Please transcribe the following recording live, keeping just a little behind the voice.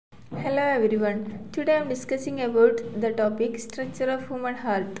Hello everyone. Today I am discussing about the topic structure of human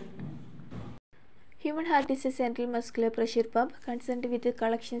heart. Human heart is a central muscular pressure pump concerned with the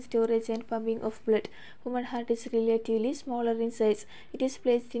collection, storage and pumping of blood. Human heart is relatively smaller in size. It is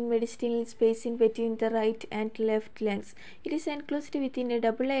placed in mediastinal space in between the right and left lungs. It is enclosed within a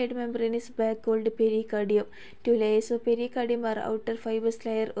double-layered membranous bag called pericardium. Two layers of pericardium are outer fibrous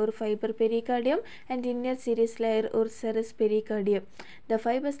layer or fiber pericardium and inner serous layer or serous pericardium. The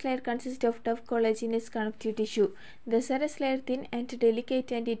fibrous layer consists of tough collagenous connective tissue. The serous layer thin and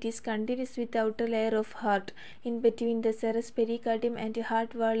delicate, and it is continuous with the outer layer of heart. In between the serous pericardium and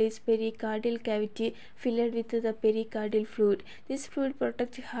heart wall is pericardial cavity filled with the pericardial fluid. This fluid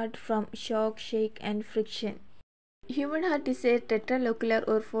protects heart from shock, shake and friction. Human heart is a tetralocular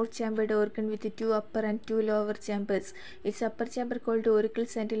or four-chambered organ with two upper and two lower chambers. Its upper chamber called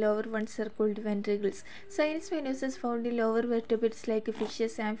auricles and lower ones are called ventricles. Sinus venosus found in lower vertebrates like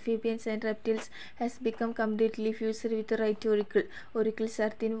fishes, amphibians and reptiles has become completely fused with the right auricle. Auricles are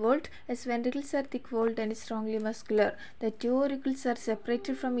thin-walled as ventricles are thick-walled and strongly muscular. The two auricles are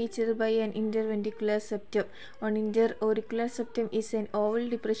separated from each other by an interventricular septum. On interauricular septum is an oval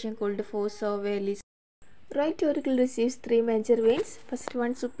depression called fossa ovalis. Right auricle receives three major veins. First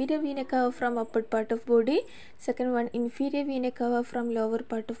one superior vena cava from upper part of body, second one inferior vena cava from lower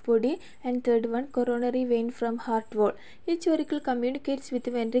part of body, and third one coronary vein from heart wall. Each auricle communicates with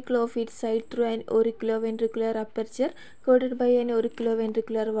the ventricle of its side through an auriculoventricular aperture coated by an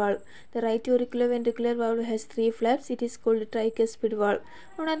auriculoventricular valve. The right auriculoventricular valve has three flaps. It is called tricuspid valve.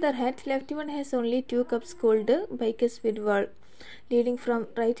 On the other hand, left one has only two cups called bicuspid valve. Leading from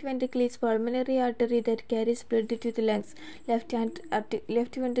right ventricle is pulmonary artery that carries blood to the lungs. Left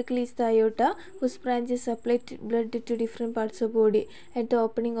ventricle is the aorta, whose branches supply blood to different parts of body. At the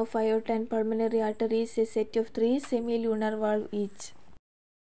opening of aorta and pulmonary artery is a set of three semilunar valves each.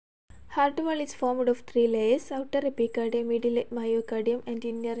 Heart wall is formed of three layers: outer epicardium, middle myocardium, and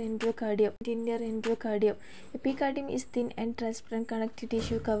inner endocardium. Epicardium is thin and transparent connective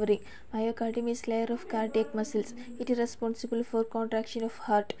tissue covering. Myocardium is layer of cardiac muscles. It is responsible for contraction of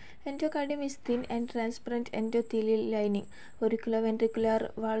heart. Endocardium is thin and transparent endothelial lining.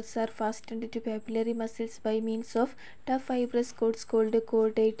 Auriculoventricular valves are fastened to papillary muscles by means of tough fibrous cords called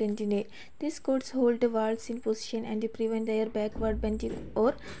chordae tendineae. These cords hold the valves in position and prevent their backward bending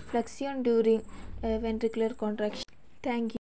or flexion during ventricular contraction. Thank you.